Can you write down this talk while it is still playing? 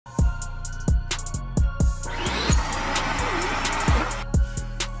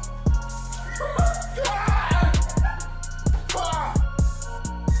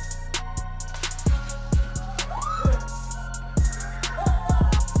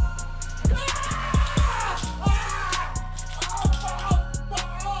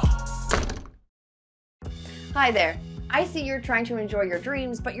Hi there. I see you're trying to enjoy your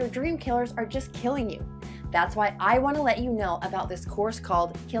dreams, but your dream killers are just killing you. That's why I want to let you know about this course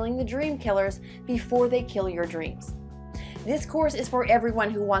called Killing the Dream Killers Before They Kill Your Dreams. This course is for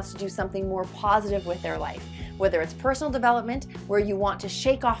everyone who wants to do something more positive with their life, whether it's personal development, where you want to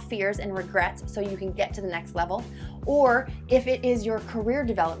shake off fears and regrets so you can get to the next level, or if it is your career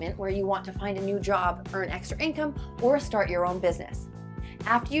development, where you want to find a new job, earn extra income, or start your own business.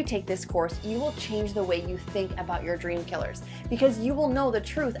 After you take this course, you will change the way you think about your dream killers because you will know the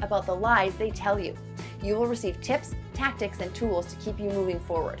truth about the lies they tell you. You will receive tips, tactics, and tools to keep you moving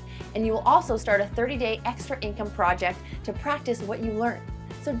forward. And you will also start a 30-day extra income project to practice what you learn.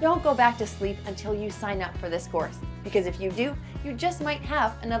 So don't go back to sleep until you sign up for this course, because if you do, you just might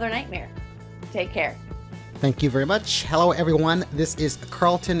have another nightmare. Take care. Thank you very much. Hello everyone, this is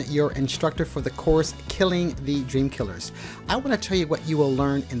Carlton, your instructor for the course Killing the Dream Killers. I want to tell you what you will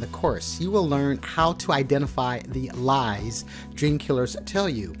learn in the course. You will learn how to identify the lies dream killers tell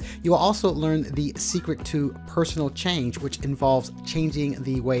you. You will also learn the secret to personal change, which involves changing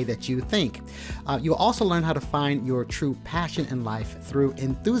the way that you think. You will also learn how to find your true passion in life through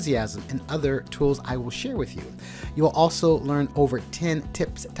enthusiasm and other tools I will share with you. You will also learn over 10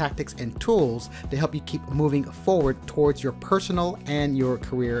 tips, tactics, and tools to help you keep moving forward towards your personal and your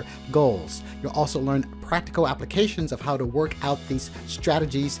career goals. You'll also learn practical applications of how to work out these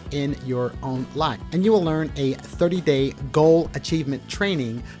strategies in your own life. And you will learn a 30-day goal achievement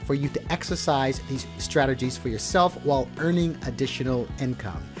training for you to exercise these strategies for yourself while earning additional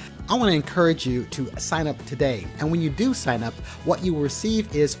income. I want to encourage you to sign up today. And when you do sign up, what you will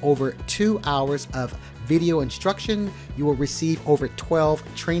receive is over 2 hours of video instruction. You will receive over 12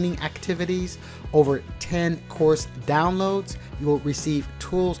 training activities, over 10 course downloads. You will receive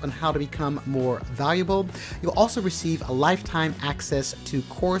tools on how to become more valuable. You'll also receive a lifetime access to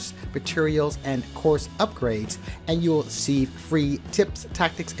course materials and course upgrades, and you'll receive free tips,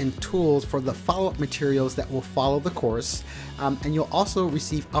 tactics, and tools for the follow-up materials that will follow the course. And you'll also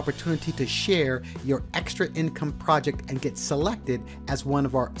receive opportunity to share your extra income project and get selected as one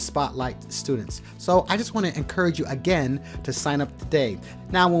of our spotlight students. So I just want to encourage you again to sign up today.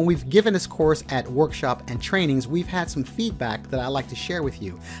 Now, when we've given this course at workshop and trainings, we've had some feedback that I'd like to share with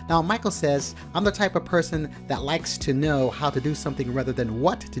you. Now, Michael says, I'm the type of person that likes to know how to do something rather than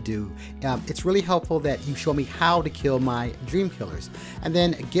what to do. It's really helpful that you show me how to kill my dream killers. And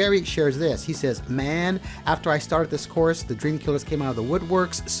then Gary shares this. He says, man, after I started this course, the dream killers came out of the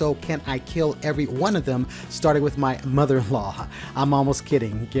woodworks, so can I kill every one of them, starting with my mother-in-law? I'm almost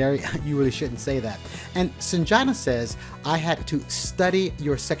kidding. Gary, you really shouldn't say that. And Sanjana says, I had to study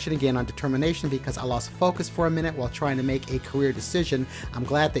your section again on determination because I lost focus for a minute while trying to make a career decision. I'm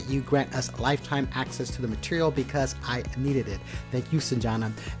glad that you grant us lifetime access to the material because I needed it. Thank you,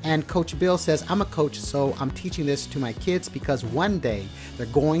 Sanjana. And Coach Bill says, I'm a coach, so I'm teaching this to my kids because one day they're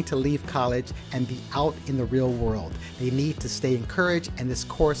going to leave college and be out in the real world. They need to stay encouraged, and this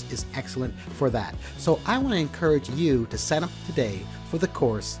course is excellent for that. So I want to encourage you to sign up today for the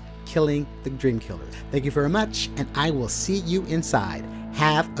course Killing the Dream Killers. Thank you very much, and I will see you inside.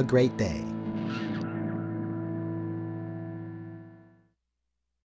 Have a great day.